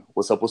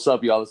What's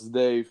up, y'all? This is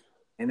Dave.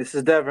 And this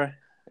is Devin.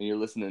 And you're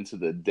listening to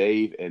the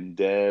Dave and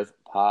Dev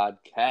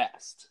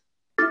podcast.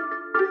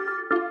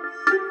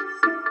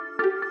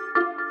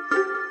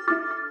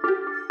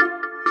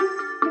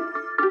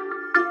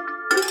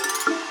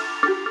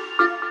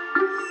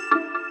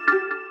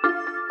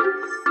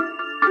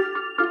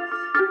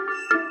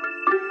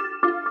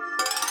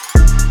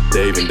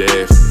 Dave and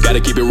Dev,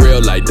 gotta keep it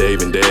real like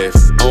Dave and Dev.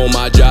 On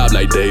my job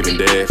like Dave and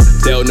Dev,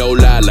 tell no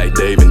lie like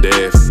Dave and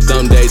Dev.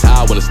 Some days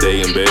I wanna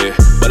stay in bed,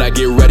 but I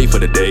get ready for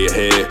the day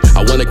ahead.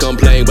 I wanna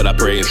complain, but I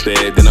pray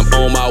instead. Then I'm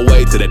on my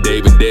way to the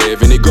Dave and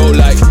Dev, and it go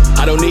like,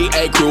 I don't need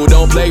a crew,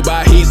 don't play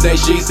by he say,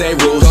 she say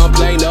rules.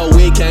 Complain, no,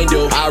 we can't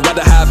do. I'd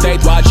rather have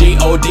faith while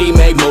G.O.D.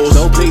 make moves.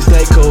 So please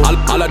stay cool.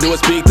 All I do is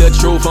speak the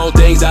truth on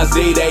things I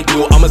see they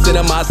do. I'ma send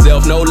it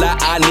myself, no lie,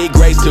 I need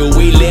grace too.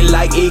 We lit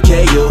like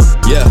EKU,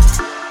 yeah.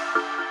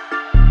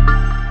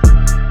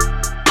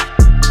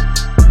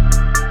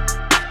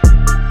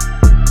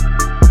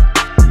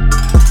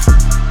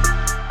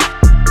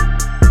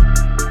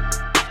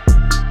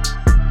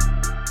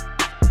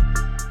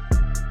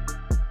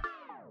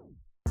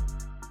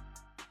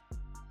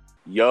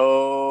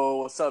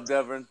 Yo, what's up,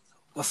 Devin?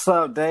 What's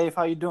up, Dave?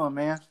 How you doing,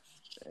 man?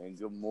 And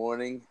good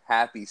morning.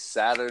 Happy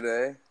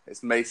Saturday.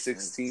 It's May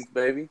 16th,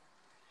 baby.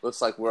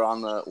 Looks like we're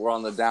on the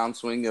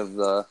downswing of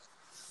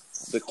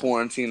the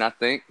quarantine, I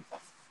think.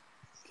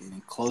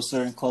 Getting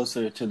closer and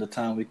closer to the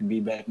time we can be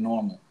back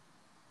normal.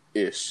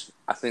 Ish.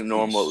 I think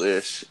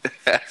normal-ish.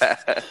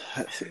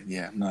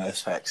 Yeah, no,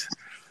 that's facts.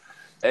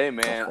 Hey,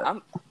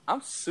 man,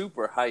 I'm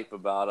super hype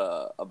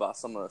about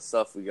some of the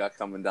stuff we got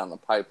coming down the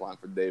pipeline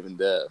for Dave and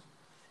Dev.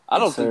 I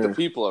don't think the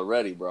people are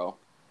ready, bro.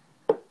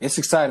 It's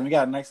exciting.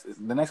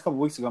 The next couple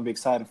weeks are gonna be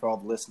exciting for all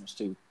the listeners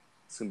too.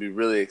 It's gonna be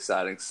really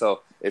exciting.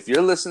 So if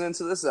you're listening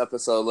to this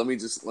episode, let me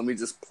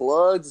just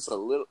plug just a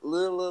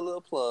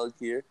little plug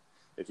here.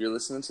 If you're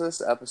listening to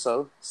this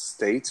episode,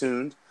 stay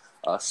tuned.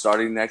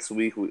 Starting next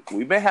week,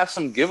 we may have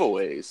some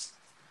giveaways.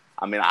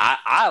 I mean,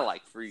 I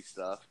like free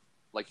stuff.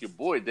 Like your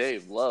boy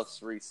Dave loves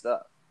free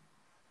stuff.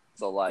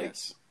 So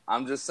yes.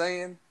 I'm just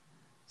saying.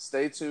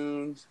 Stay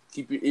tuned.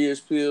 Keep your ears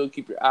peeled.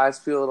 Keep your eyes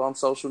peeled on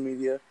social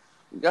media.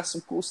 We got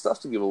some cool stuff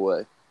to give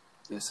away.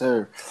 Yes,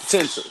 sir.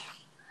 Potential.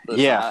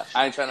 Listen, yeah.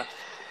 I ain't trying to,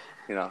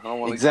 I don't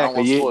want to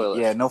spoil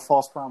it. Yeah, no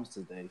false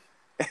promises, Dave.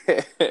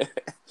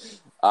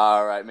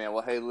 All right, man.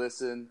 Well, hey,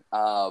 listen.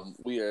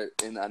 We are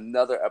in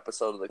another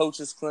episode of the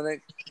Coaches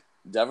Clinic.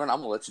 Devin,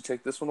 I'm going to let you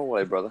take this one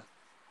away, brother.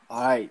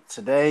 All right.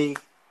 Today,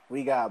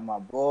 we got my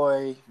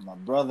boy, my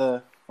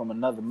brother from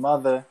another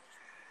mother,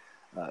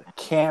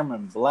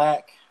 Cameron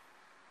Black.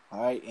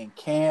 All right, and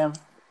Cam,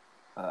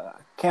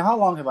 how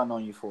long have I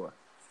known you for?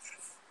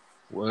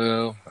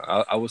 Well,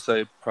 I would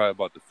say probably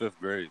about the 5th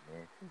grade,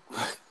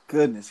 man.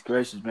 Goodness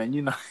gracious, man!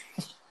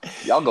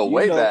 Y'all go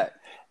way back.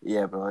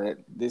 Yeah, bro.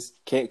 This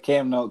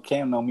Cam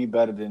know me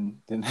better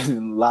than a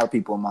lot of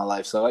people in my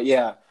life. So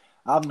yeah,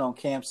 I've known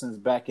Cam since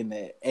back in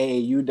the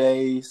AAU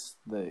days,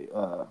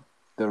 the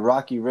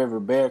Rocky River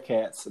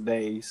Bearcats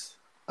days.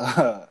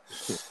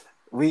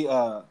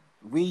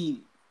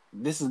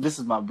 This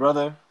is my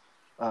brother.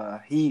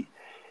 He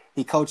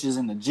coaches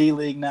in the G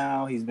League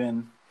now. He's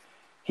been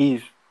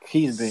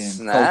coaching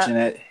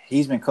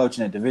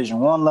at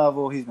Division I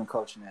level. He's been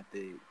coaching at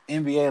the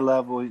NBA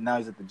level. Now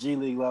he's at the G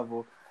League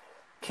level.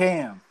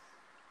 Cam,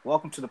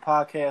 welcome to the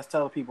podcast.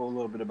 Tell people a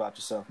little bit about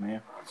yourself,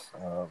 man.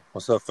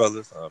 What's up,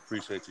 fellas? I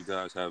appreciate you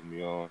guys having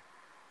me on.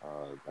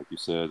 Like you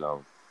said,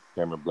 I'm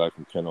Cameron Black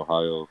from Kent,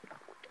 Ohio.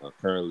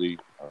 Currently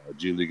a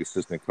G League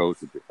assistant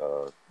coach at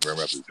Grand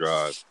Rapids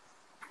Drive.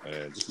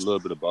 And just a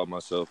little bit about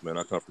myself, man.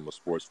 I come from a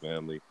sports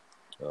family.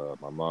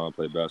 My mom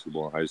played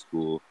basketball in high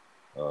school.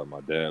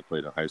 My dad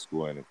played in high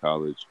school and in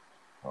college.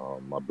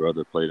 My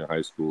brother played in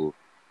high school.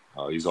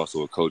 He's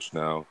also a coach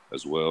now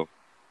as well.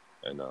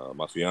 And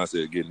my fiance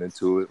is getting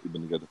into it. We've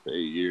been together for 8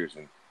 years.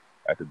 And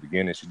at the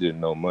beginning, she didn't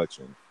know much.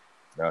 And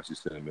now she's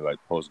sending me,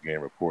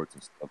 post-game reports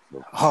and stuff.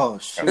 So, oh,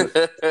 shoot.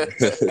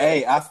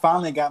 Hey, I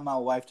finally got my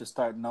wife to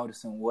start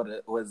noticing what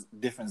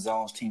different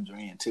zones teams are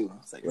in, too. I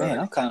was like, man,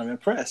 I'm kind of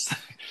impressed.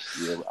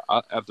 Yeah,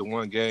 after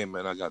one game,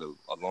 man, I got a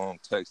long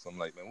text. I'm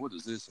like, man, what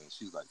is this? And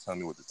she's like,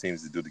 telling me what the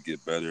teams to do to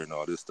get better and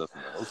all this stuff.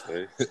 I'm like,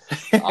 okay.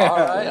 All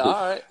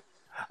right.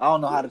 I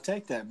don't know how to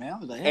take that, man. I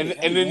was like, and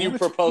then man, you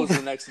propose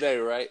the next day,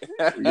 right?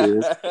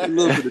 Yeah, a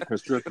little bit of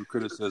constructive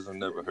criticism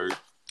never hurt.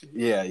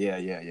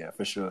 Yeah,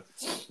 for sure.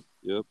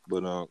 Yep,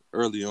 but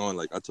early on,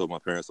 I told my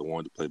parents I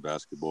wanted to play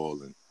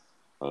basketball, and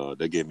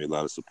they gave me a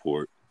lot of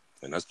support.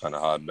 And that's kind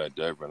of how I met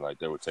Devin.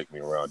 They would take me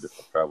around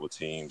different travel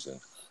teams,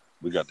 and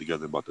we got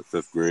together about the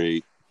 5th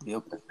grade.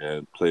 Yep.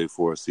 And played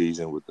for a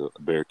season with the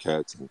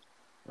Bearcats, and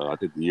I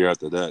think the year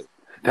after that,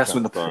 that's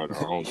when started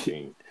our own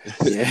team.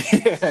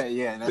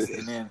 yeah,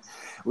 and then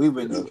we've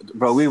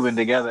been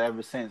together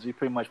ever since. We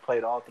pretty much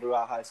played all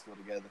throughout high school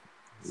together.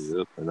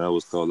 Yep, and that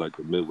was called the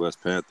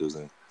Midwest Panthers.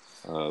 And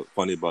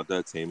funny about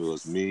that team, it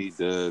was me,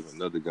 Dev,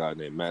 another guy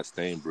named Matt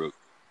Stainbrook.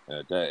 And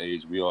at that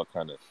age, we all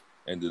kind of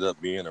ended up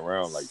being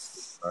around like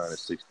 6'9"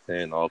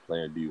 and 6'10", all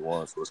playing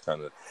D1. So it's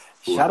kind of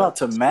cool Shout to have out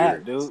to Matt,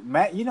 experience. dude.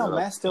 Matt, Shout out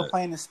Matt's to still Matt.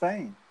 playing in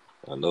Spain.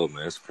 I know,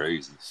 man. It's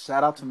crazy.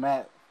 Shout out to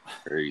Matt.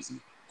 Crazy.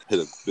 Hit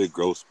a big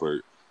growth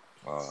spurt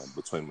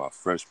between my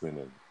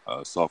freshman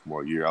and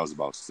sophomore year. I was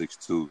about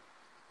 6'2",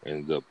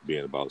 ended up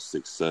being about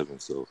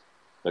 6'7". So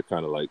that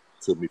kind of like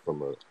took me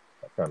from a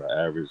kind of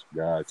average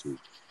guy to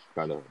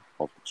kind of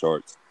off the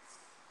charts.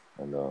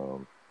 And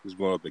just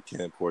growing up in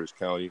Kent, Portage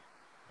County,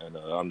 and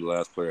I'm the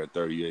last player in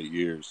 38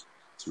 years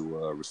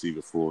to receive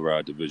a full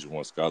ride Division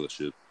I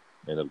scholarship.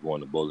 Ended up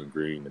going to Bowling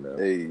Green,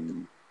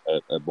 and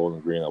at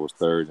Bowling Green, I was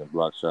third in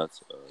block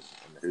shots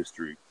in the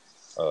history.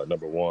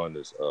 Number one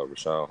is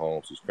Rashawn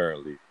Holmes, who's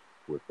currently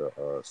with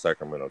the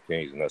Sacramento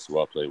Kings, and that's who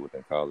I played with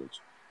in college.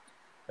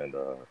 And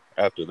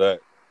after that,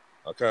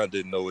 I kind of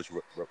didn't know which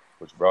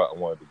route I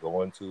wanted to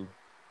go into.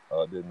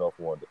 Didn't know if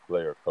I wanted to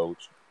play or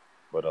coach.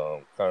 But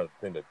kind of the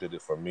thing that did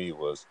it for me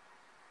was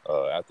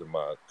after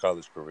my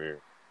college career,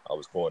 I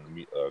was going to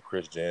meet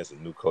Chris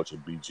Jansen, new coach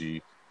at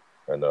BG.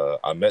 And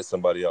I met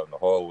somebody out in the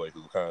hallway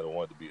who kind of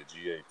wanted to be a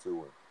GA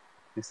too. And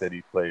he said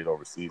he played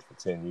overseas for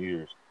 10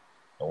 years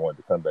and wanted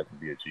to come back and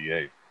be a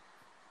GA.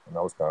 And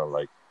I was kind of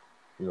like,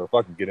 you know, if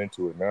I can get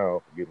into it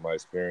now, get my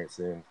experience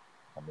in,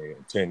 I mean,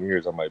 in 10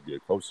 years, I might be a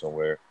coach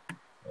somewhere.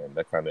 And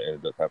that kind of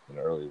ended up happening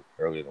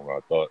earlier than what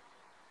I thought.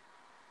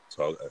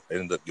 So I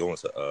ended up going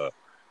to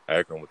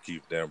Akron with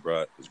Keith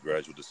Dambrot, his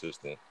graduate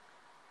assistant.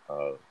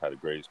 Had a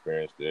great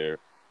experience there.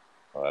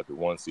 After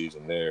one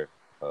season there,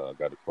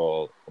 got a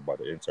call about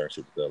an internship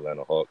with the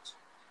Atlanta Hawks.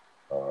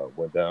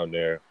 Went down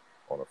there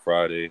on a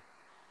Friday,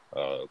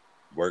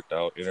 worked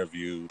out,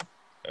 interviewed,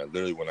 and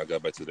literally when I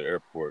got back to the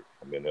airport,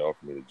 I mean, they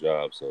offered me the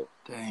job. So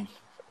Dang.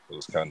 It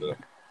was kind of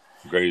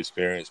a great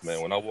experience,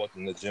 man. When I walked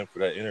in the gym for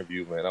that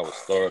interview, man, I was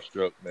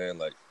starstruck, man.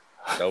 Like,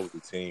 that was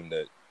the team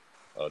that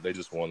they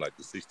just won like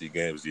the 60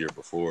 games the year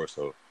before.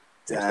 So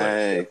it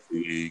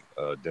was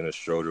like Dennis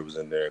Schroeder was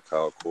in there,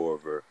 Kyle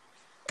Korver,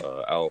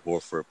 Al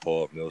Horford,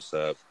 Paul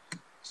Millsap.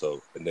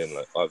 So, and then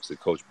like obviously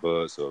Coach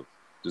Bud. So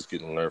just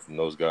getting to learn from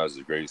those guys is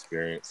a great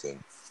experience.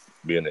 And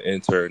being an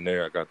intern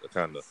there, I got to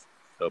kind of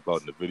help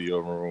out in the video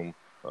room,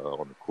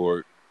 on the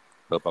court,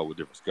 help out with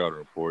different scouting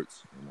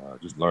reports,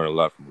 and just learn a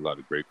lot from a lot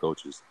of great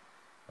coaches.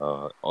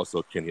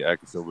 Also, Kenny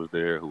Atkinson was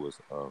there, who was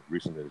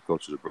recently the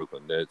coach of the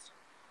Brooklyn Nets.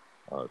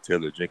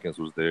 Taylor Jenkins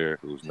was there,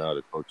 who's now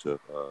the coach of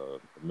the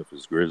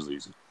Memphis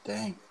Grizzlies.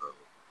 Dang.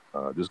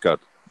 Just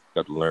got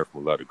to learn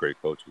from a lot of great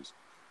coaches.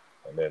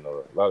 And then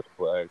a lot of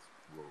people ask,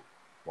 well,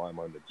 why am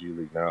I in the G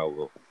League now?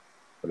 Well,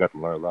 I got to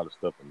learn a lot of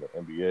stuff in the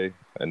NBA,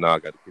 and now I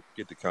got to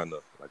get to kind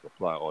of like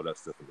apply all that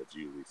stuff in the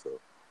G League. So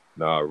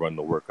now I run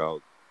the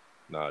workout,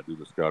 now I do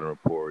the scouting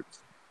reports,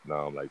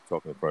 now I'm like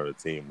talking in front of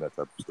the team, that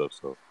type of stuff.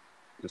 So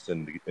just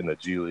in the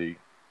G League,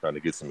 trying to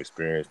get some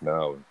experience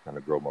now and kind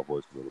of grow my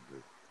voice a little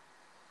bit.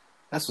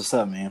 That's what's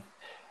up, man.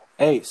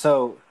 Hey,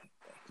 so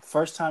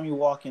first time you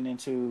walking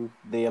into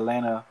the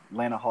Atlanta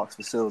Hawks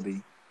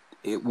facility,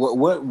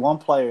 what one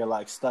player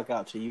like stuck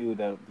out to you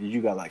that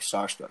you got like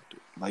starstruck to?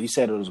 Like you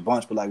said, it was a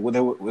bunch, but like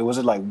was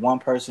it like one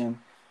person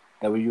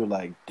that you were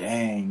like,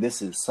 dang,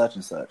 this is such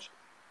and such?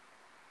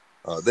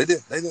 They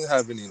didn't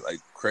have any like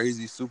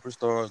crazy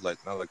superstars,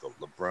 like not like a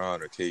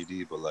LeBron or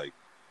KD, but like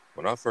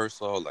when I first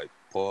saw like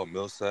Paul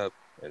Millsap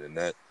and in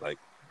that like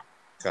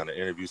kind of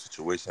interview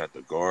situation, I had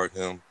to guard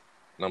him.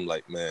 And I'm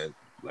like, man,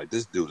 like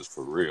this dude is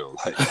for real.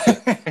 Like,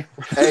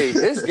 hey,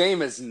 his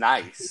game is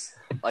nice.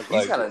 Like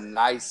he's got a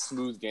nice,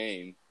 smooth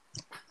game.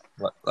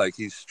 Like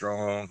he's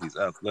strong, he's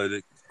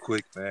athletic, he's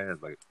quick, man.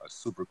 Like a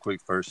super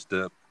quick first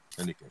step,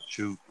 and he can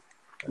shoot.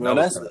 And well,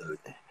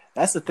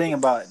 that's the thing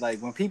about like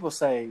when people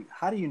say,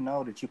 "How do you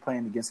know that you're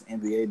playing against an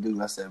NBA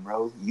dude?" I said,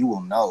 "Bro, you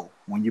will know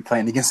when you're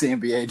playing against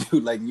an NBA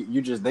dude. Like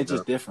they're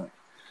just different."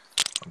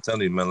 I'm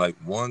telling you, man. Like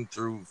 1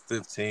 through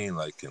 15,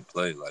 like can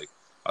play. Like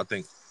I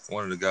think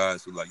one of the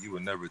guys who like you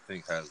would never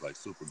think has like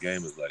super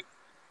game is like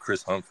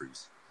Chris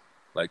Humphries.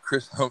 Like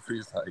Chris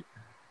Humphries, like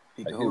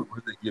he would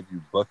give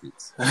you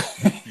buckets.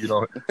 You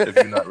know, if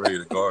you're not ready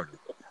to guard him,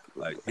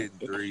 like hitting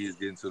threes,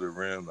 getting to the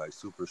rim, like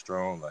super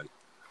strong, like.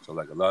 So,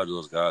 like, a lot of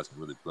those guys can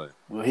really play.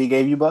 Well, he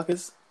gave you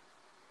buckets?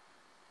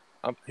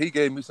 He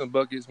gave me some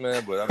buckets,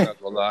 man, but I'm not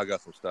going to lie, I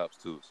got some stops,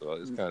 too. So,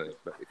 it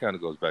kind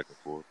of goes back and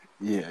forth.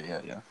 Yeah.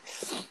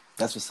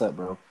 That's what's up,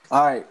 bro.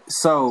 All right,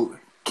 so,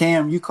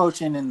 Cam, you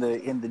coaching in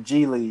the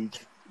G League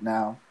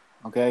now,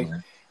 okay? Mm-hmm.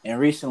 And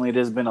recently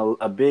there's been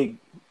a big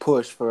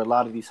push for a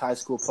lot of these high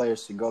school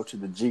players to go to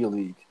the G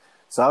League.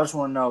 So, I just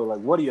want to know, like,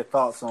 what are your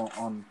thoughts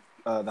on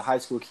the high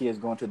school kids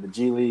going to the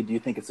G League? Do you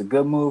think it's a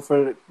good move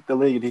for the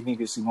league? Or do you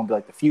think it's going to be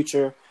like the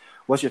future?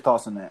 What's your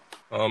thoughts on that?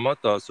 My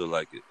thoughts are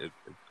like if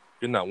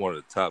you're not one of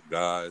the top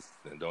guys,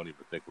 then don't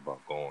even think about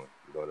going.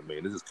 You know what I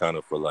mean? This is kind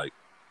of for like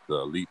the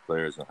elite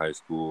players in high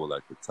school,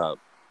 like the top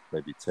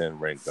maybe 10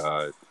 ranked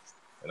guys.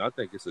 And I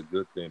think it's a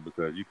good thing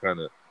because you kind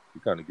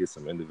of get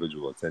some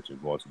individual attention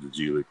going to the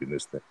G League in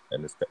this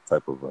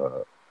type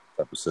of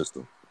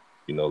system.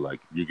 You know, like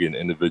you're getting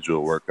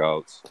individual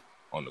workouts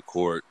on the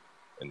court.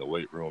 In the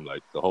weight room,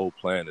 like the whole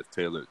plan is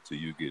tailored to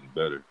you getting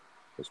better.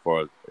 as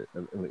far as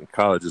in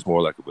college, it's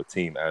more like of a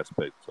team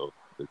aspect. So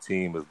the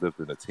team is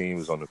lifting, the team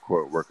is on the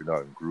court working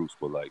out in groups.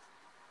 But like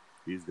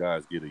these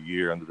guys get a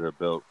year under their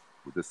belt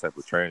with this type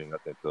of training, I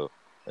think they'll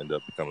end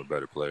up becoming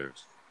better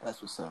players.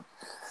 That's what's up.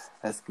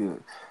 That's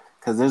good.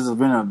 Because there's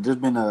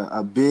been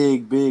a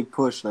big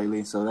push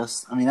lately. So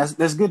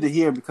that's good to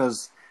hear,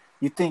 because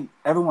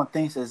everyone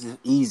thinks it's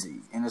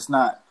easy, and it's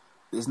not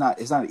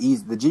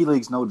easy. The G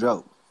League's no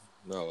joke.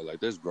 No, like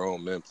there's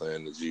grown men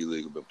playing the G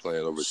League who've been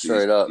playing overseas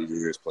Straight up. for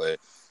years, playing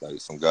like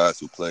some guys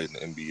who played in the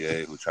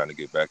NBA who are trying to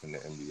get back in the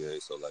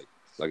NBA. So like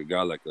a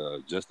guy like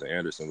Justin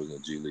Anderson was in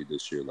the G League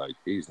this year. Like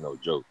he's no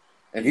joke,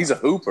 And he's a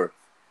hooper.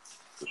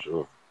 for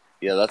sure.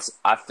 Yeah,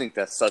 I think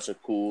that's such a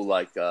cool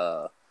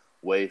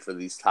way for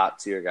these top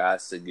tier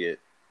guys to get,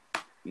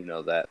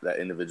 that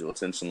individual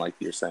attention, like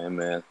you're saying,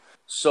 man.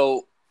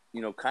 So,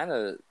 kind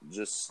of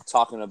just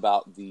talking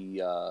about the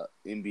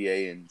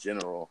NBA in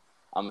general.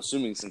 I'm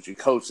assuming since you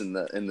coach in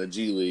the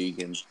G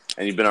League and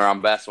you've been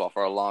around basketball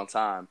for a long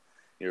time,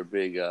 you're a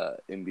big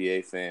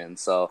NBA fan.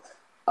 So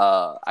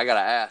I gotta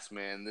ask,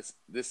 man,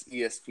 this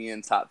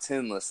ESPN top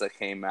 10 list that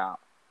came out,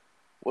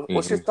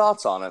 what's your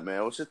thoughts on it,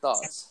 man? What's your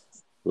thoughts?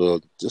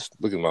 Well, just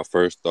looking at my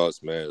first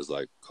thoughts, man, is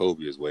like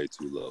Kobe is way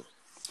too low.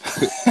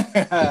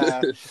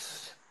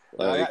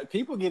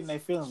 People getting their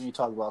feelings when you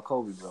talk about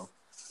Kobe, bro.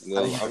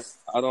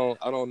 I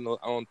don't know.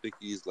 I don't think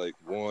he's like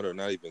one or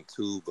not even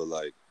two, but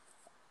like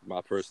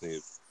I personally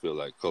feel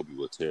like Kobe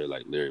would tear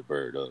like Larry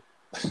Bird up.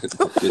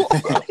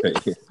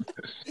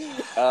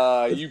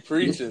 You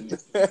preaching.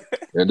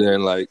 And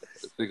then like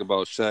think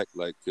about Shaq.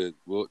 Like could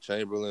Wilt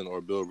Chamberlain or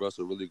Bill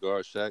Russell really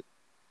guard Shaq?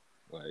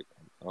 Like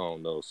I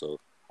don't know. So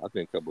I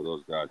think a couple of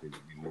those guys need to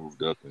be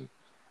moved up, and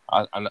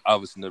I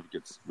obviously never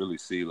get to really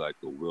see like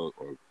the Wilt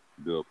or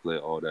Bill play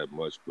all that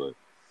much, but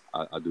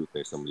I do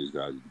think some of these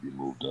guys need to be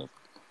moved up.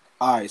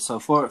 All right, so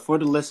for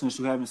the listeners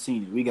who haven't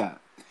seen it,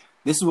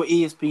 this is what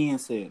ESPN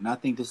said, and I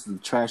think this is the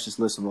trashiest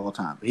list of all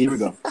time. But here we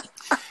go.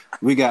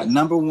 We got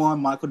number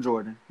 1, Michael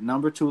Jordan.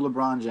 Number 2,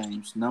 LeBron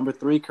James. Number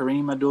 3,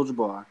 Kareem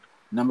Abdul-Jabbar.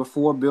 Number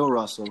 4, Bill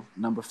Russell.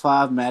 Number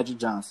 5, Magic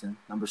Johnson.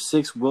 Number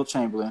 6, Wilt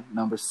Chamberlain.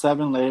 Number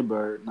 7, Larry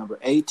Bird. Number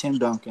 8, Tim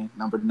Duncan.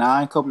 Number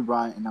 9, Kobe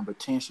Bryant. And number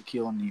 10,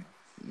 Shaquille O'Neal.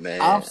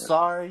 Man. I'm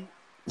sorry.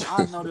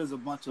 I know there's a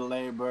bunch of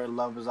Larry Bird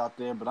lovers out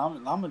there, but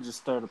I'm going to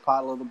just stir the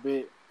pot a little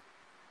bit.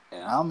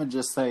 And I'm going to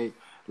just say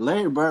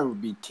Larry Bird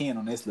would be 10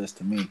 on this list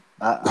to me.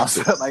 I'm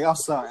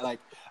sorry. Like,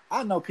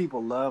 I know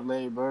people love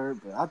Larry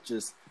Bird, but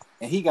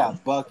and he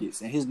got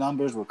buckets, and his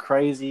numbers were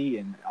crazy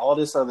and all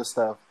this other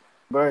stuff.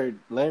 Larry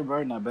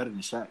Bird not better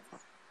than Shaq.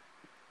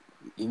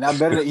 He's not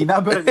better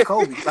than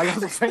Kobe. Like I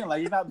was saying,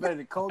 like he's not better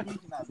than Kobe.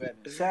 He's not better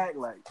than Shaq.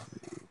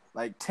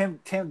 Like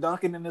Tim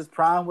Duncan in his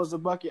prime was a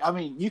bucket. I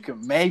mean, you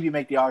can maybe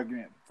make the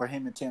argument for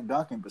him and Tim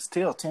Duncan, but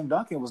still, Tim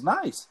Duncan was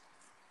nice.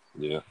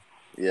 Yeah.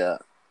 Yeah.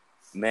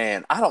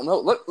 Man, I don't know.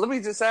 Let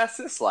me just ask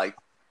this,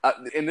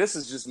 and this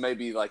is just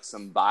maybe like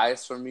some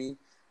bias for me,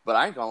 but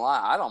I ain't gonna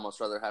lie. I'd almost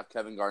rather have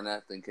Kevin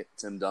Garnett than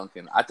Tim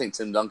Duncan. I think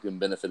Tim Duncan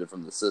benefited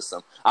from the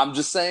system. I'm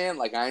just saying,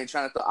 like, I ain't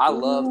trying to. I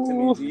love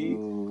Timmy G,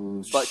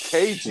 but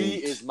KG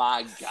is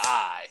my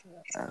guy.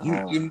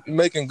 You're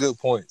making good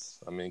points.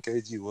 I mean,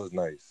 KG was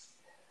nice.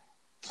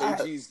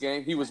 KG's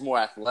game. He was more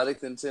athletic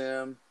than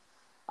Tim.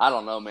 I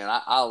don't know, man.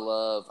 I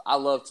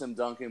love Tim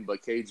Duncan,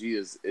 but KG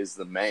is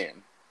the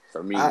man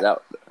for me.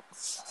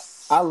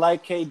 I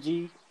like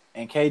KG,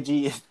 and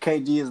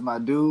KG is my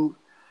dude.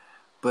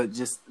 But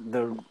just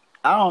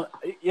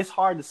it's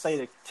hard to say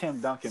that Tim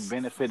Duncan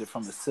benefited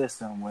from the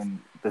system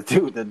when the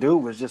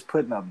dude was just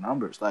putting up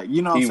numbers. Like,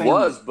 you know what I'm saying? He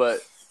was,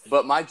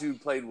 but my dude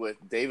played with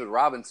David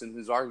Robinson,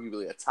 who's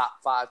arguably a top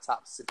 5,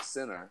 top 6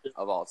 center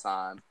of all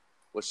time,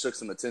 which took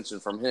some attention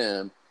from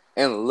him.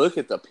 And look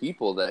at the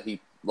people that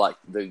he, like,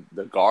 the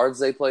guards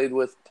they played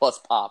with, plus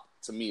Pop,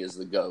 to me, is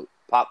the GOAT.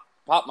 Pop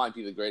might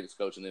be the greatest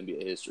coach in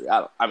NBA history.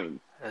 I mean,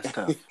 that's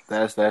tough.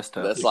 That's tough.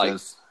 That's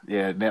because,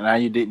 now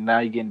you're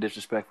getting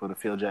disrespectful to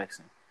Phil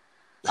Jackson.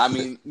 I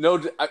mean,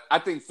 no, I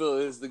think Phil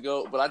is the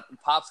GOAT, but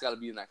Pop's got to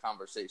be in that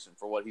conversation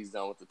for what he's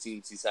done with the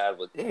teams he's had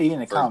with. Yeah, he's in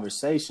the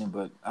conversation,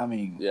 but I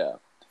mean, yeah,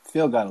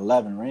 Phil got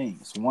 11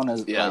 rings. One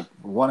as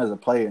a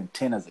player and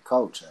 10 as a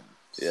coach.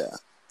 And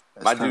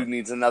my dude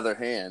needs another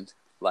hand.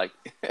 Like,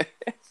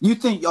 you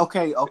think?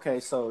 Okay.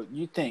 So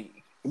you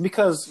think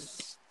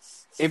because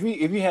if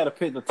you had to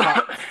pick the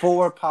top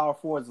 4 power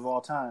forwards of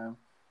all time,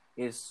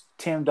 it's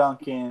Tim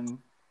Duncan,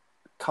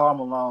 Karl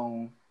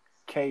Malone,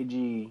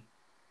 KG,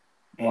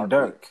 and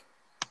Dirk,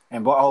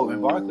 and Barkley.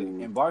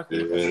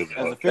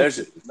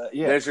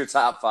 There's your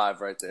top 5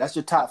 right there. That's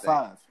your top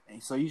 5.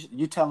 And so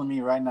you telling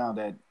me right now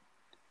that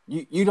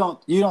you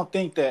don't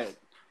think that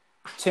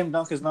Tim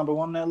Duncan's number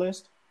 1 on that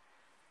list?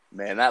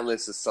 Man, that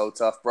list is so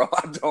tough, bro.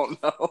 I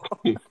don't know.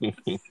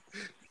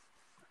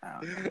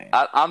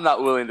 Oh, I'm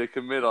not willing to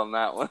commit on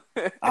that one.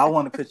 I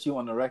want to put you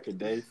on the record,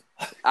 Dave.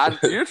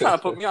 You're trying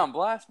to put me on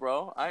blast,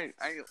 bro. I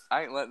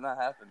ain't letting that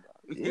happen,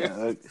 dog.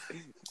 Yeah,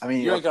 I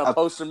mean, you ain't gonna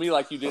poster me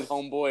like you did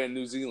Homeboy in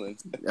New Zealand.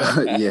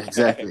 Yeah,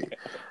 exactly.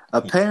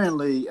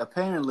 Apparently,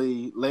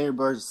 Larry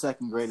Bird's the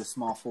second greatest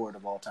small forward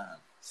of all time.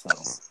 So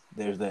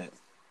there's that.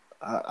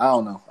 I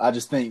don't know. I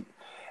just think,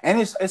 and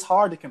it's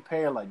hard to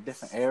compare like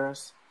different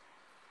eras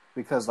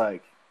because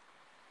like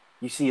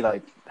you see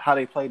like how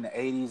they played in the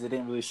 80s. They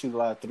didn't really shoot a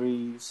lot of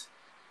threes.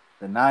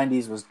 The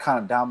 90s was kind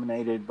of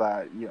dominated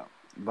by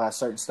by a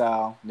certain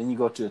style. Then you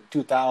go to the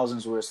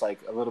 2000s where it's like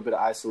a little bit of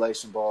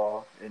isolation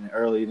ball in the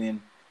early.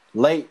 Then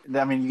late,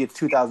 I mean, you get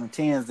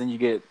 2010s. Then you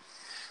get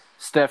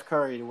Steph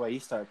Curry the way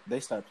they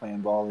start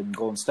playing ball in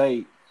Golden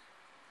State.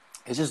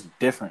 It's just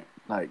different.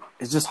 Like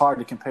it's just hard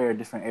to compare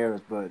different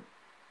eras. But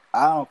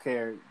I don't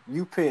care.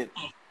 You put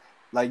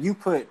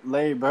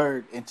Larry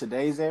Bird in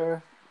today's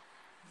era.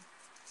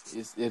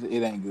 It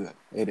ain't good.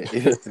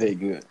 It ain't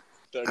good.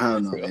 I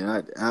don't know,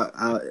 man.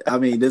 I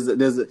mean,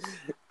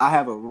 I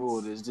have a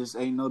rule. There's just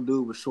ain't no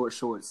dude with short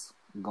shorts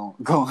going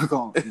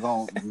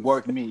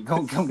work me.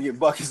 Gonna get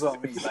buckets on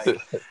me.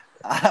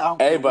 Like,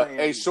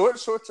 hey, short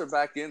shorts are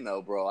back in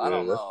though, bro. I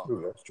don't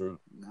know. That's true.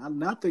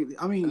 Not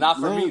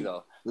for me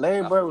though.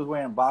 Larry Bird was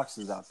wearing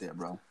boxes out there,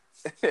 bro.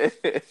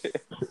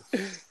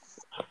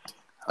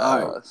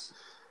 All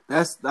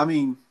right.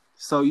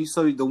 So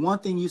the one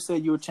thing you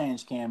said you would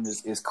change, Cam,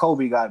 is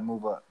Kobe got to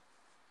move up.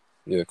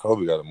 Yeah,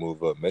 Kobe got to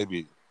move up.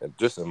 Maybe,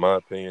 just in my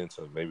opinion,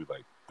 to maybe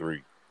like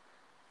 3.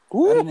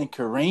 Better than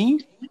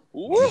Kareem?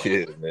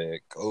 Yeah, man.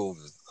 Kobe,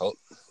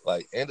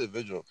 like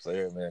individual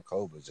player, man.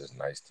 Kobe is just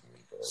nice to me,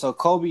 bro. So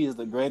Kobe is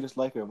the greatest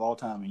Laker of all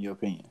time, in your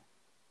opinion?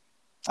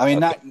 I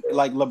mean, not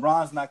like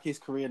LeBron's not his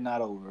career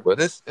not over. But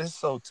it's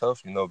so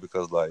tough,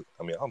 because like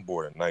I'm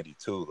born in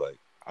 '92. Like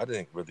I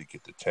didn't really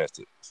get the chance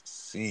to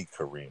see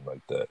Kareem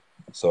like that.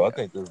 So I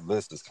think this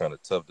list is kind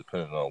of tough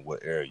depending on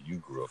what era you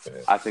grew up in.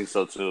 I think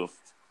so too.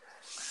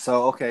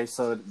 So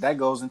that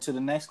goes into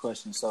the next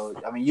question. So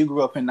I mean, you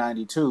grew up in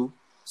 '92,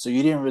 so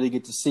you didn't really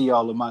get to see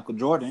all of Michael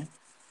Jordan.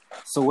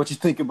 So what you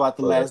think about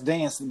The Last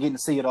Dance and getting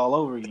to see it all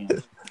over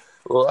again?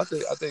 Well, I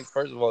think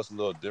first of all it's a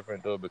little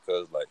different though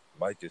because like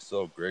Mike is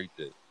so great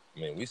that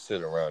we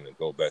sit around and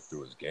go back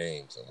through his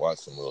games and watch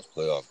some of those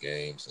playoff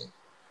games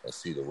and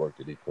see the work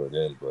that he put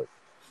in. But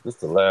just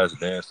The Last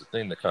Dance, the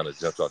thing that kind of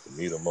jumps out to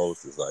me the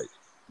most is like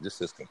just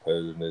his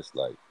competitiveness.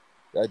 Like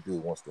that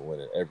dude wants to win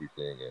in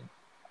everything, and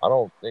I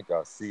don't think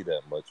I see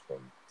that much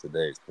from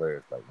today's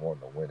players, like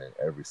wanting to win in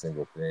every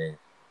single thing,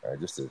 and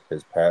just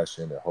his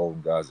passion and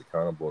holding guys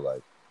accountable.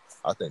 Like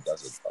I think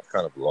that's a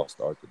kind of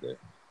lost art today.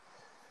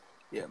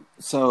 Yeah.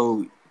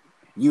 So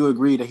you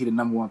agree that he's the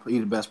number one, he's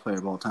the best player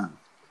of all time?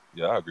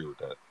 Yeah, I agree with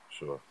that.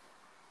 Sure.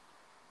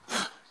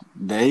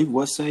 Dave,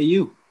 what say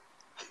you?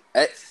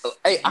 Hey,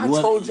 I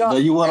told y'all.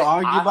 Do you want to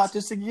argue about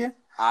this again?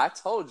 I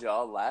told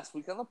y'all last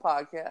week on the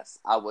podcast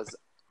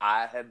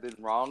I had been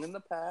wrong in the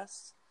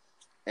past,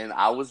 and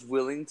I was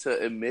willing to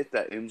admit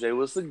that MJ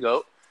was the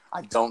GOAT.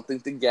 I don't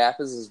think the gap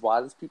is as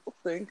wide as people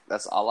think.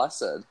 That's all I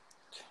said.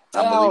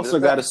 I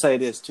also got to say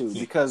this too,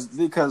 because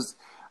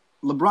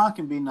LeBron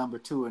can be number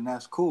 2, and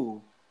that's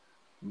cool,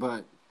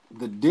 but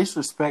the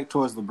disrespect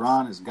towards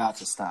LeBron has got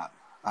to stop.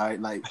 All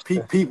right, like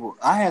people.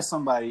 I had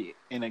somebody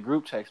in a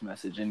group text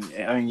message, and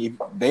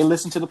they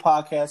listen to the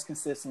podcast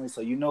consistently,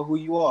 so you know who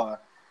you are.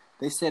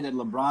 They said that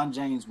LeBron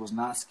James was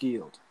not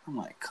skilled. I'm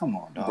like, come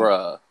on, dog.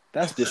 Bruh.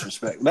 That's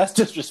disrespect. That's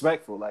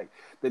disrespectful. Like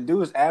the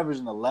dude is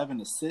averaging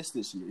 11 assists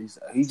this year.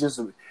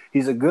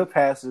 He's a good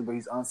passer, but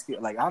he's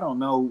unskilled. Like I don't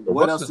know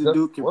what else the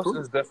dude can prove. What's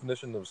his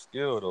definition of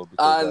skill though?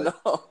 Because I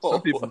know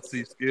some people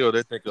see skill,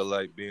 they think of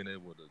like being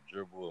able to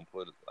dribble and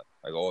put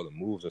like all the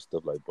moves and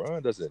stuff. Like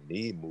Brian doesn't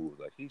need moves.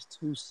 Like he's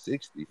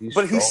 260.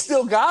 But he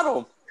still got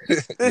them.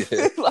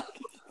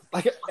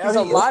 like he's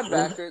a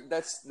linebacker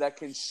that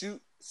can shoot,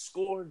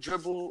 score,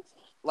 dribble.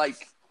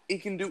 Like he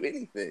can do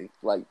anything.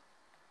 Like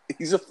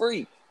he's a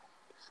freak.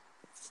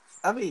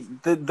 I mean,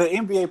 the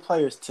NBA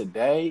players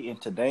today, in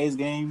today's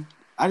game,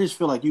 I just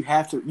feel like you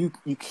have to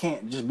you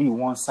can't just be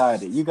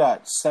one-sided. You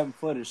got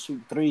 7-footers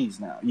shooting threes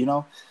now,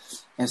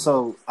 And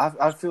so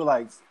I feel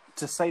like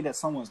to say that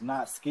someone's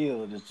not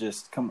skilled is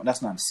just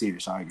that's not a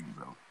serious argument,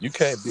 bro. You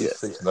can't be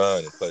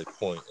 6'9" and play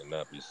point and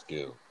not be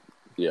skilled.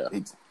 Yeah.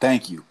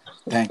 Thank you.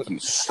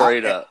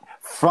 Straight up.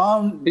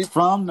 From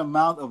the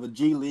mouth of a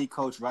G League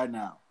coach right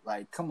now.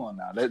 Like, come on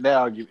now.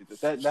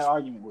 That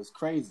argument was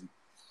crazy.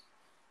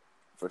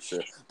 For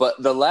sure.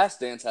 But The Last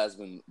Dance has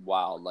been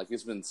wild. Like,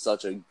 it's been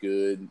such a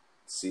good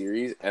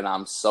series, and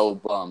I'm so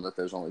bummed that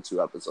there's only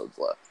 2 episodes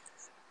left.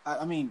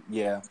 I mean,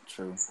 yeah,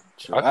 true.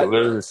 I could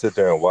literally sit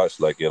there and watch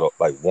like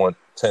one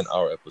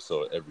 10-hour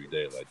episode every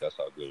day. Like, that's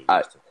how good it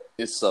is.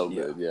 It's so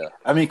good, yeah.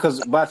 I mean,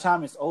 because by the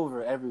time it's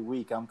over every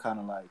week, I'm kind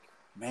of like,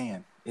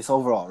 man, it's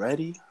over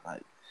already?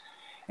 Like,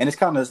 and it's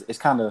kind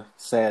of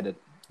sad that,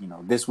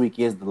 this week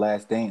is the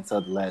last dance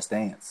of The Last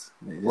Dance.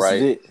 This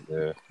is it.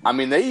 Yeah. I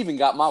mean, they even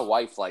got my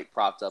wife like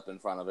propped up in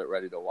front of it,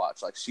 ready to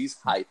watch. Like she's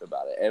hype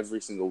about it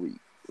every single week,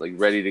 like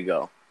ready to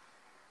go.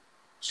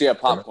 She had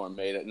popcorn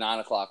made at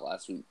 9:00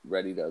 last week,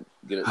 ready to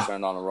get it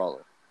turned on a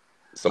roller.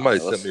 Somebody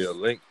sent me a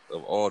link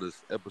of all the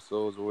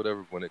episodes or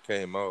whatever when it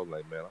came out.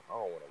 Like, man, I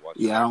don't want to watch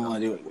it. Yeah, I don't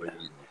want to do it.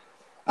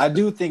 I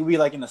do think we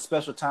like in a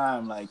special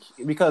time, like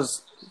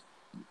because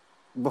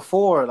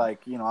before,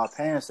 like our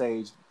parents'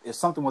 age, if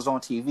something was on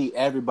TV,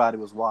 everybody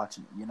was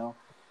watching it,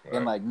 Right.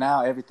 And like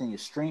now everything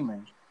is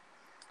streaming.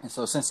 And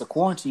so since the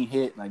quarantine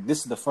hit, like this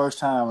is the first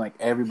time like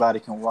everybody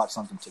can watch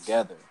something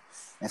together.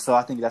 And so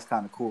I think that's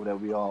kind of cool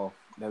that we all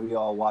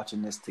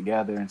watching this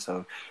together. And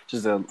so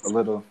just a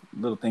little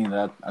thing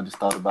that I just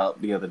thought about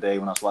the other day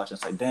when I was watching.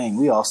 It's like, dang,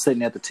 we all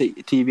sitting at the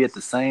TV at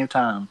the same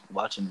time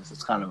watching this.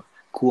 It's kind of a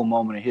cool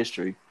moment in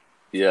history.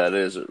 Yeah, it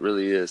is. It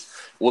really is.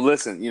 Well,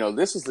 listen,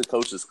 this is the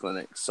Coaches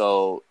Clinic.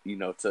 So,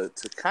 to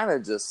kind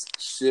of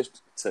just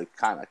shift to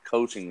kind of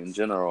coaching in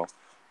general,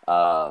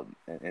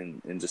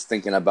 and just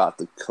thinking about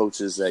the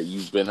coaches that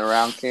you've been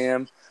around,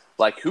 Cam,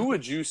 like who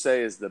would you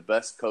say is the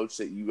best coach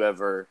that you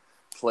ever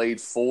played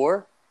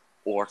for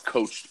or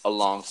coached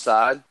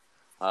alongside?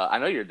 I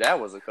know your dad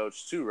was a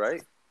coach too,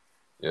 right?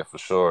 Yeah, for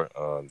sure.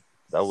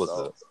 That was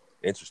an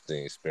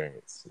interesting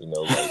experience.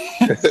 Like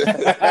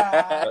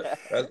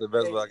that's the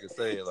best way I can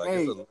say it.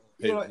 Like,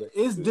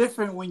 it's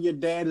different when your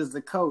dad is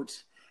the coach,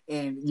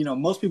 and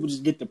most people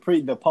just get the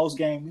post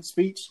game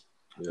speech.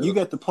 Yeah. You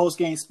got the post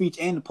game speech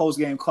and the post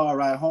game car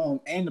ride home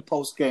and the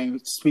post game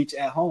speech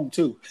at home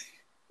too.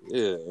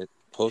 Yeah,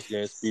 post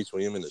game speech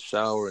when you're in the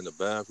shower in the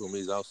bathroom,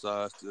 he's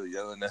outside still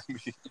yelling at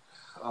me.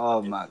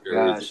 Oh my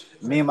gosh!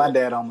 Me and my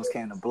dad almost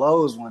came to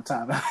blows one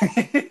time.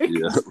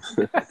 Yeah,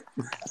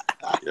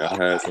 I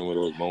had some of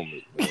those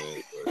moments,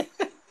 man.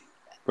 But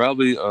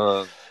probably,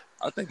 I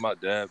think my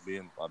dad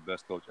being my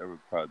best coach ever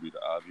would probably be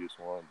the obvious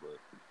one,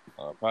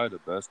 but probably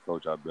the best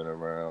coach I've been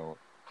around.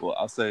 Well,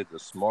 I'll say the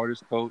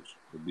smartest coach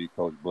would be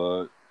Coach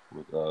Bud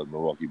with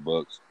Milwaukee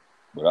Bucks.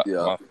 But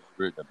my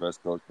favorite, the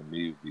best coach for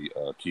me would be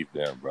Keith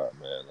Dambrot,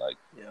 man. Like,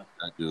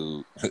 that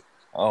dude,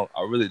 I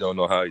really don't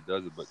know how he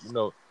does it, but,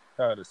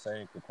 kind of the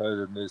same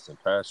competitiveness and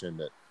passion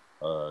that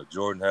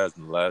Jordan has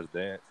in The Last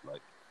Dance.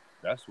 Like,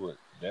 that's what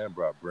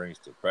Dambrot brings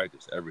to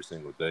practice every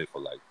single day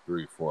for, like,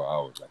 3-4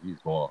 hours. Like, he's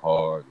going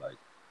hard, like,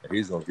 and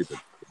he's going to get the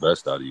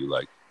best out of you.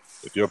 Like,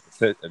 if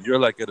you're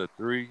like at a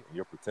 3 and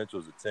your potential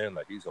is a 10,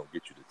 like he's gonna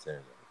get you to 10.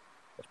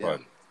 That's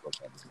probably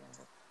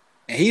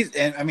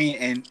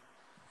and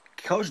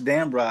Coach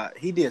Dambrot,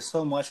 he did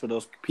so much for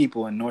those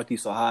people in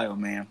Northeast Ohio,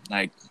 man.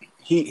 Like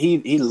he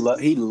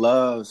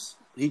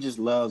just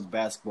loves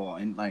basketball,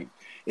 and like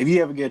if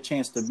you ever get a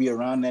chance to be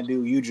around that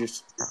dude, you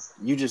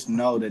just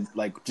know that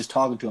like just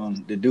talking to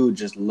him, the dude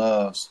just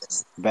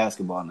loves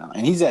basketball now,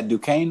 and he's at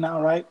Duquesne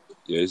now, right?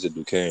 Yeah, he's at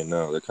Duquesne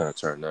now. They kind of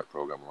turned that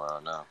program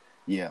around now.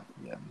 Yeah.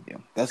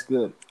 That's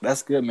good.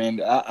 That's good,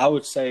 man. I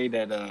would say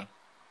that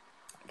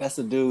that's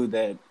a dude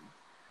that,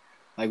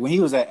 like, when he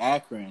was at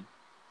Akron,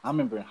 I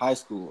remember in high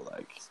school,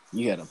 like,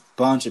 you had a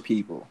bunch of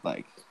people.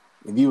 Like,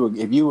 if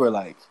you were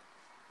like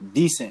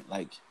decent,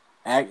 like,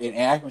 and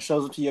Akron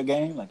shows up to your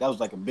game, like that was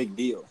like a big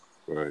deal.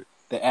 Right.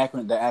 The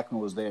Akron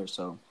was there,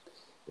 so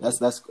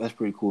that's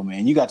pretty cool,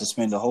 man. You got to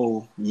spend the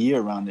whole year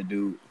around the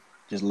dude,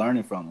 just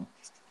learning from him.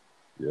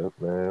 Yep,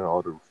 man.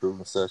 All the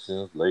recruiting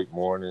sessions, late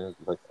mornings,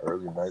 like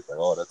early nights, like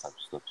all that type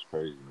of stuff is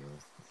crazy, man.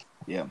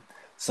 Yeah.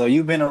 So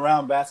you've been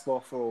around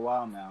basketball for a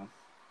while now,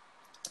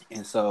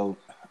 and so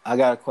I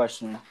got a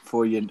question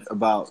for you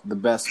about the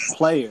best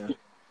player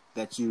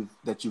that you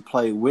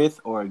play with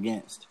or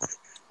against,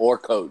 or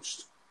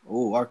coached.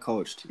 Oh, or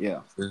coached,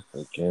 yeah.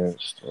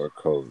 Against or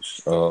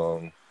coached.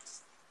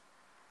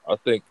 I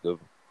think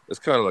it's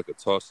kind of like a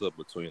toss up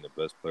between the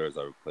best players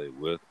I ever played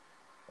with.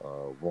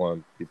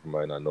 One, people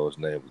might not know his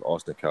name, was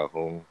Austin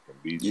Calhoun from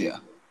BG. Yeah.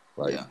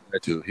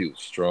 That dude, he was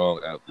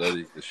strong,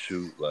 athletic, could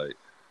shoot, like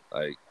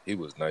he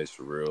was nice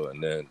for real.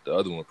 And then the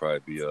other one would probably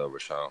be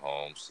Rashawn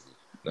Holmes.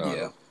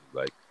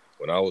 Like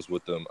when I was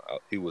with him,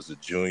 he was a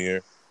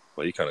junior,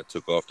 but he kind of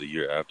took off the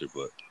year after.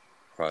 But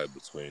probably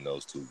between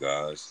those two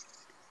guys,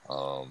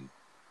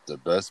 the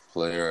best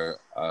player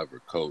I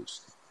ever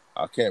coached,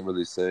 I can't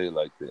really say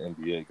like the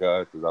NBA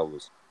guys because I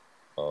was,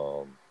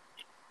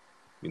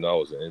 I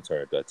was an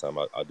intern at that time.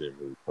 I didn't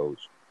really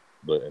coach.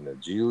 But in the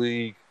G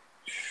League,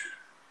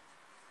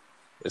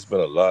 it's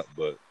been a lot.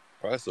 But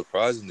probably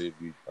surprisingly,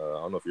 I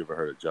don't know if you ever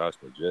heard of Josh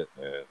Majette,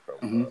 man.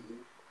 From,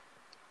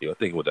 I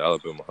think with the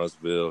Alabama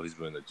Huntsville, he's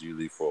been in the G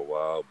League for a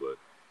while. But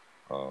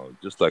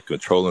just like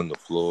controlling the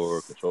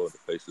floor, controlling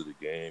the pace of the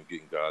game,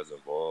 getting guys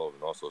involved,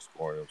 and also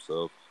scoring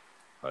himself,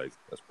 like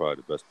that's probably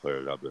the best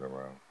player that I've been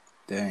around.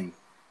 Dang.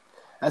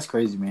 That's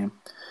crazy, man.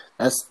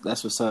 That's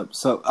what's up.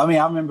 So, I mean,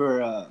 I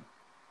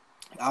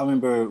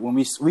remember when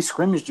we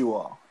scrimmaged you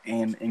all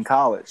in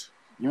college.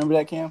 You remember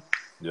that, Cam?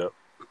 Yep.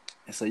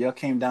 And so y'all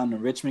came down to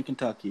Richmond,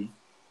 Kentucky,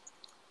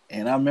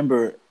 and I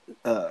remember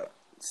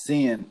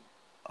seeing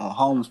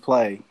Holmes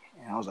play,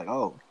 and I was like,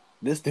 "Oh,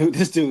 this dude,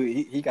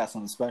 he got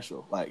something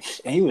special." Like,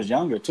 and he was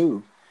younger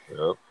too.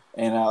 Yep.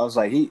 And I was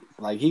like, he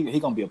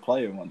gonna be a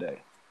player one day.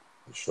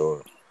 For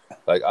sure.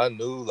 Like I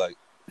knew, like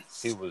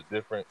he was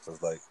different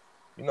because, like,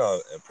 in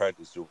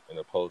practice, in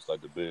the post,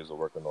 like the bigs are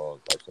working on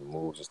like some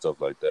moves and stuff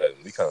like that,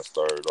 and we kind of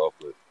started off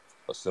with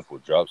a simple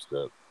drop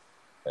step,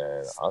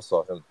 and I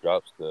saw him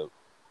drop step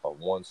on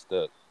one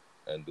step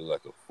and do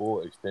like a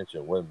full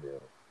extension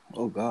windmill.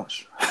 Oh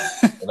gosh!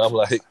 And I'm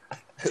like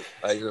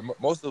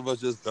most of us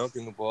just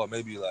dunking the ball,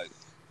 maybe like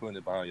putting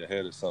it behind your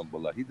head or something,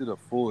 but like he did a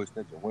full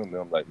extension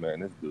windmill. I'm like,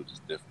 man, this dude is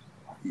different.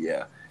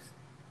 Yeah.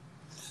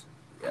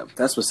 Yeah,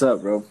 that's what's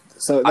up, bro.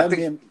 So I that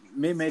think-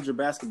 mid-major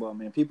basketball,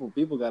 man. People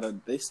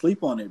they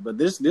sleep on it, but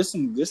there's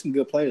some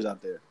good players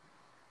out there.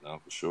 No,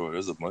 for sure.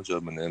 There's a bunch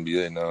of them in the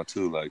NBA now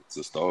too, like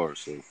the stars.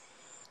 So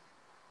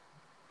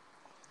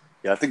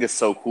Yeah, I think it's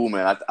so cool,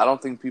 man. I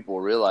don't think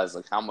people realize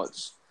like how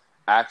much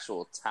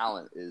actual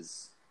talent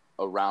is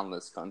around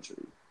this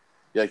country.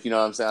 Like, you know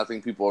what I'm saying? I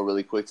think people are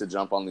really quick to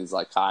jump on these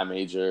like high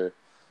major,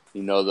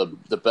 you know,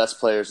 the best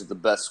players at the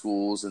best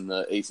schools in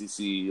the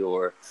ACC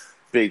or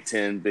Big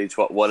 10, Big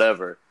 12,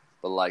 whatever.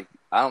 But like,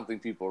 I don't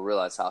think people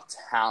realize how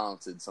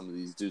talented some of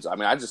these dudes are. I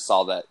mean, I just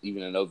saw that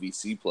even in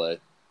OVC play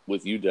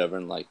with you,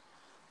 Devin, like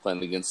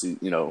playing against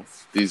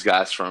these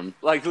guys from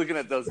like looking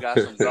at those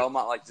guys from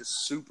Belmont, like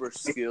just super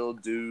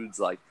skilled dudes.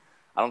 Like,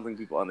 I don't think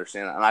people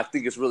understand that, and I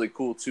think it's really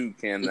cool too,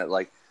 Cam, that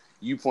like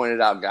you pointed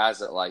out guys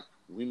that like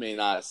we may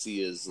not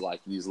see as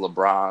like these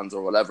LeBrons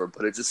or whatever,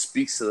 but it just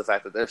speaks to the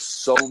fact that there's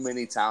so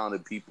many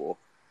talented people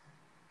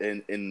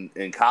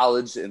in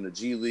college, in the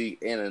G League,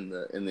 and in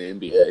the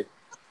NBA.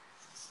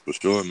 for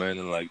sure, man.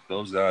 And like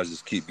those guys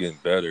just keep getting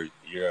better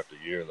year after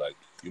year. Like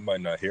you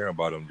might not hear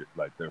about them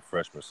like their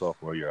freshman,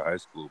 sophomore year of high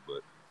school,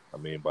 but I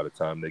mean, by the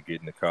time they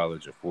get into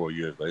college or 4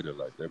 years later,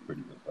 like they're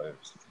pretty good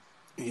players.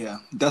 Yeah,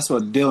 that's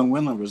what Dylan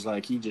Windler was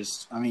like.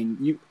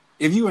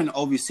 If you were in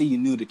OVC, you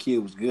knew the kid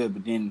was good,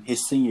 but then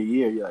his senior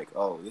year, you're like,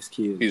 oh, this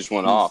kid. He just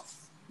went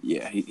off.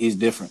 Yeah, he's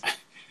different.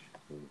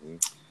 Mm-hmm.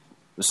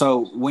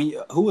 So,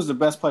 who was the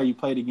best player you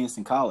played against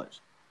in college?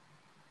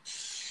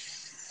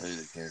 Played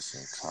against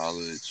in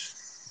college.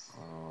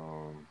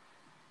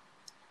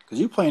 Because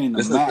you're playing in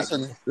the MAC.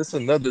 This is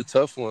another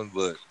tough one,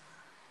 but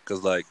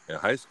because like in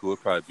high school,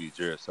 it'd probably be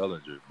Jared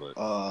Sullinger, but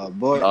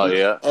Boy. Oh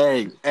yeah.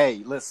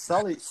 Hey,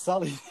 listen,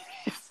 Sully.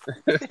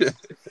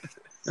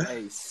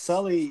 Hey,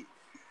 Sully.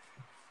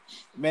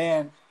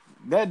 Man,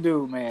 that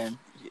dude, man,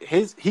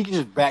 he can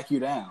just back you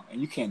down,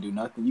 and you can't do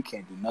nothing. You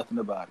can't do nothing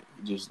about it.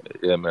 You just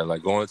yeah, man.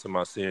 Like going into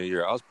my senior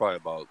year, I was probably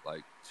about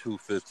like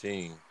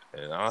 215,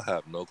 and I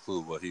have no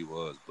clue what he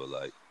was, but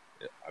like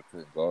I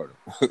couldn't guard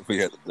him. We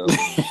had to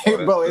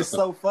double. Bro, it's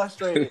so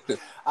frustrating.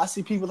 I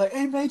see people like,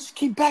 hey man, just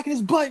keep backing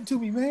his butt to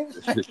me, man.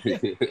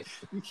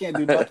 You can't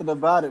do nothing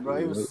about it, bro.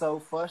 He was so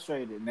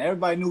frustrated, and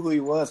everybody knew who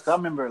he was. 'Cause I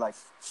remember, like,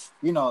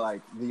 you know,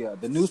 like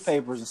the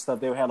newspapers and stuff.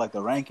 They would have like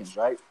the rankings,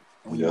 right?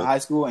 When you're in high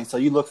school, and so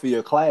you look for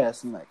your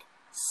class, and you're like,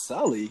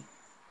 Sully,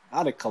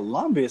 out of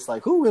Columbus,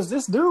 like, who is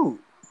this dude?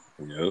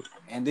 Yep.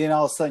 And then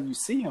all of a sudden you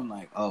see him,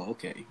 like, oh,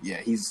 okay,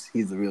 yeah, he's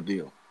the real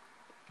deal.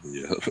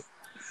 Yep.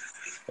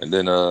 And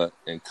then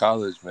in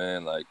college,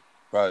 man, like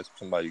probably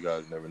somebody you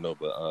guys never know,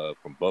 but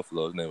from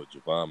Buffalo, his name was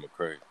Javon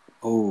McCray.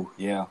 Oh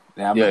yeah,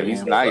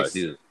 he's nice.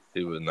 Like,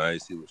 he was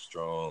nice. He was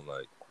strong.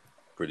 Like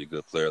pretty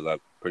good player.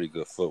 Pretty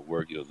good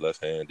footwork. He was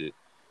left-handed.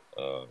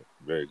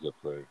 Very good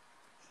player.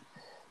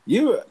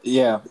 You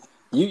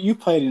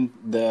played in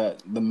the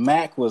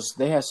MAC.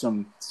 They had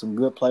some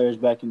good players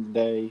back in the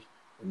day,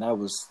 and that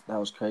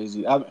was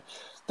crazy. I said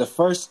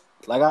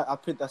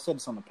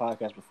this on the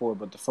podcast before,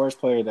 but the first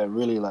player that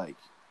really like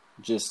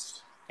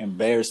just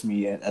embarrassed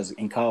me as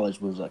in college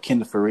was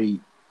Kenneth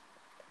Faried.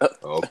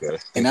 Okay.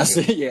 And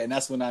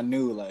that's when I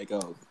knew like,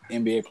 oh,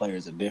 NBA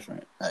players are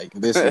different. Like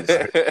this is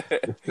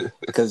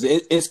because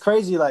it's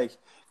crazy. Like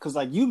because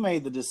like you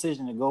made the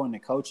decision to go into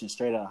coaching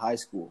straight out of high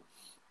school,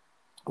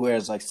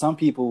 whereas like some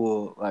people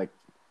will like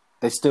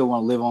they still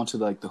want to live on to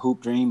like the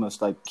hoop dream of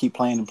like keep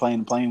playing and playing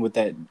and playing with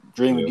that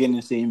dream of getting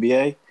into the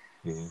NBA.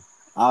 Mm-hmm.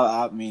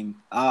 I mean,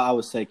 I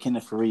would say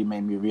Kenneth Faried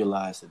made me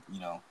realize that, you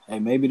know, hey,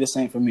 maybe this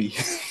ain't for me.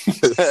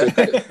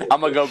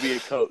 I'm going to go be a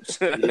coach.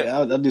 Yeah,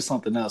 I'll do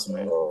something else,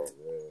 man. Oh,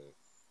 man.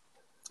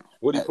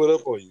 What did he put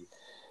up on you?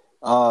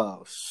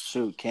 Oh,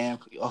 shoot, Cam.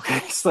 Okay,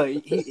 so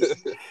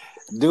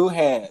dude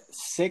had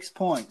 6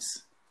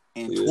 points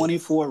and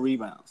 24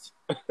 rebounds.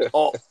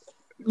 Oh.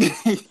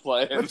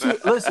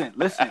 Listen.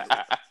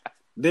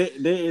 There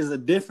is a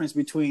difference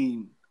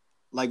between,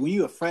 like, when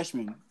you're a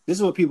freshman, this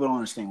is what people don't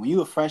understand. When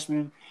you're a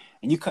freshman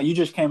and you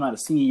just came out of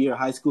senior year of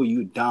high school,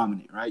 you're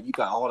dominant, right? You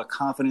got all the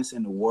confidence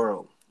in the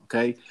world,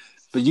 okay?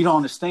 But you don't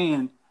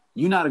understand,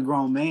 you're not a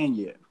grown man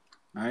yet,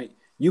 right?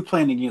 You're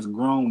playing against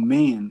grown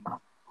men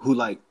who,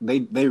 like, they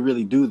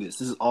really do this.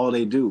 This is all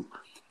they do.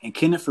 And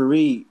Kenneth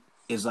Faried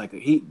is like,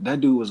 that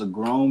dude was a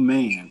grown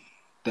man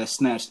that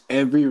snatched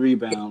every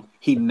rebound.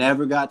 He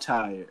never got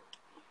tired.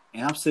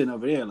 And I'm sitting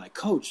over there like,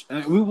 Coach,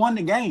 and we won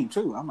the game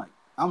too. I'm like,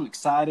 I'm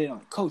excited. I'm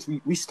like, Coach,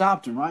 we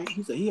stopped him, right?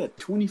 He said he had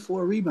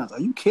 24 rebounds. Are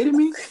you kidding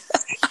me?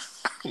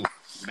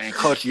 Man,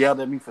 Coach yelled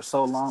at me for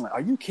so long. Like,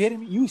 are you kidding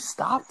me? You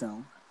stopped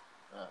him.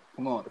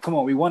 Come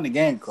on. We won the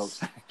game, Coach.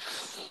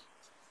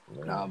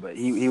 No, but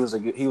he was a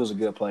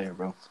good player,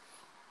 bro.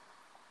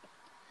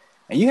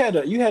 And you had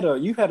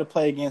to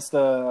play against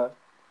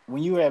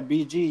when you were at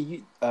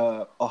BG.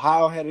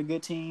 Ohio had a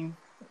good team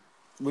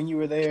when you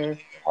were there.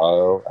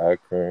 Ohio,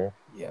 Akron,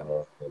 yeah,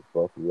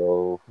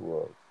 Buffalo,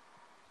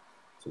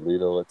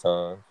 Toledo at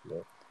times.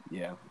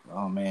 Yeah.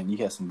 Oh man, you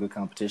had some good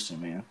competition,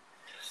 man.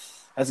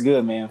 That's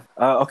good, man.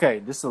 Okay,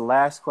 this is the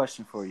last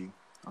question for you.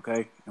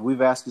 Okay, and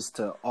we've asked this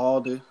to all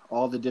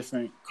the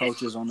different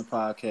coaches on the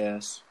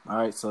podcast. All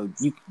right, so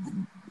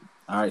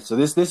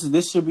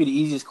this should be the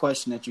easiest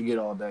question that you get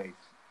all day.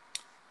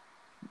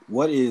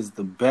 What is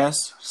the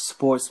best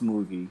sports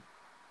movie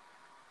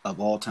of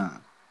all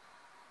time?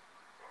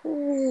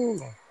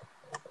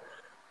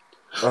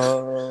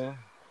 All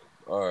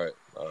right.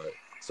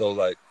 So,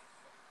 like,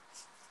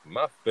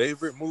 my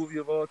favorite movie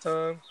of all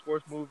time,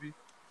 sports movie,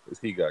 is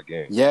He Got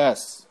Game.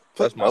 Yes.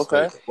 That's my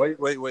Okay. favorite.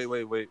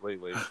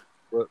 Wait.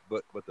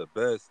 But the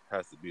best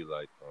has to be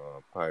like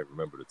probably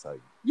Remember the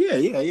Titans.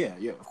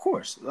 Yeah. Of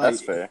course. Like,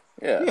 That's fair.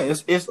 Yeah.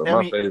 It's. But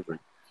I mean,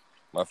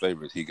 my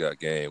favorite is He Got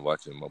Game.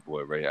 Watching my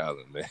boy Ray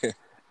Allen, man.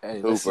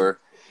 hey, Hooper.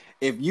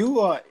 If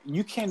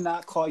you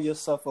cannot call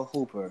yourself a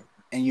hooper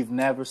and you've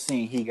never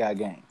seen He Got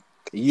Game.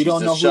 You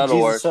don't know who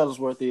Jesus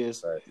Shuttlesworth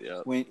is. Right.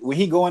 Yeah. When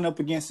he going up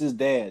against his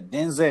dad,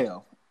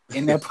 Denzel,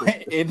 in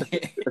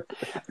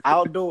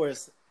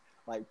outdoors,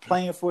 like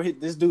playing for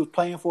this dude's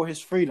playing for his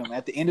freedom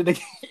at the end of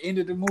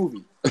the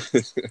movie.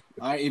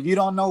 All right, if you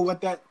don't know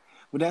what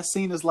that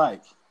scene is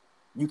like,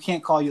 you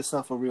can't call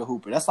yourself a real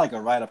hooper. That's like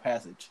a rite of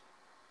passage.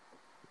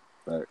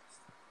 Right.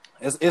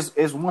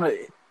 It's one of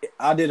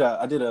I did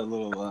a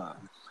little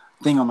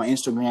thing on my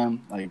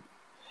Instagram, like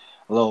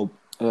a little.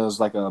 It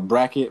was like a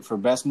bracket for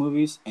best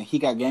movies, and He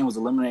Got Game was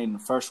eliminated in the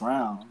first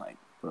round. Like,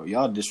 bro,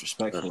 y'all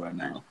disrespectful right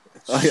now.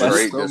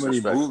 Straight so many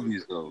disrespectful.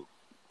 movies though.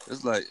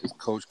 It's like it's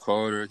Coach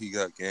Carter. He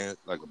got Game,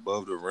 like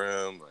Above the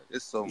Rim. Like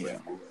it's so many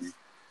movies.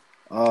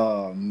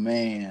 Oh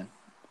man,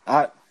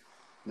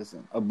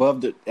 listen.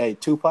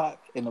 Tupac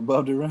and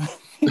Above the Rim.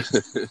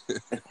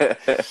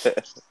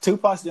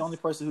 Tupac's the only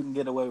person who can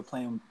get away with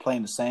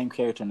playing the same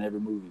character in every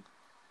movie.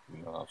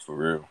 Nah, for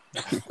real.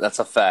 That's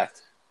a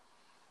fact.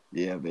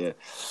 Yeah, man.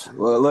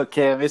 Well, look,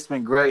 Kev, it's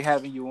been great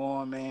having you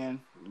on,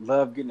 man.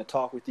 Love getting to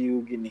talk with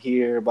you, getting to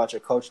hear about your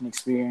coaching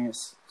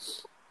experience,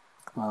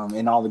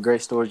 and all the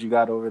great stories you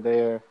got over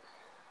there.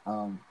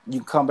 You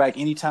can come back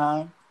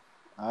anytime,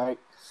 all right?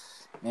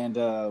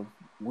 And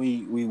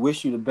we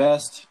wish you the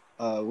best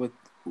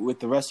with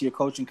the rest of your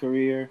coaching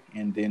career,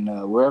 and then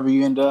wherever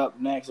you end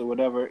up next or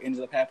whatever ends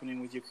up happening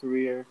with your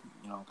career,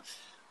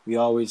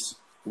 we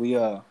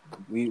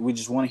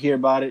just want to hear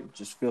about it.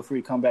 Just feel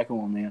free to come back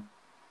on, man.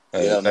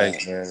 Hey, Yeah,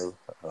 thanks, man.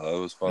 It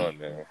was fun,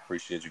 man.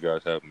 Appreciate you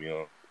guys having me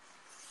on.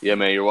 Yeah,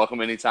 man. You're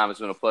welcome anytime. It's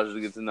been a pleasure to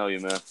get to know you,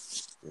 man.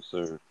 Yes,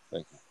 sir.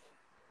 Thank you.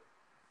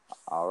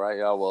 All right,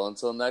 y'all. Well,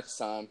 until next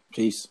time.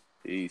 Peace.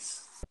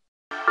 Peace.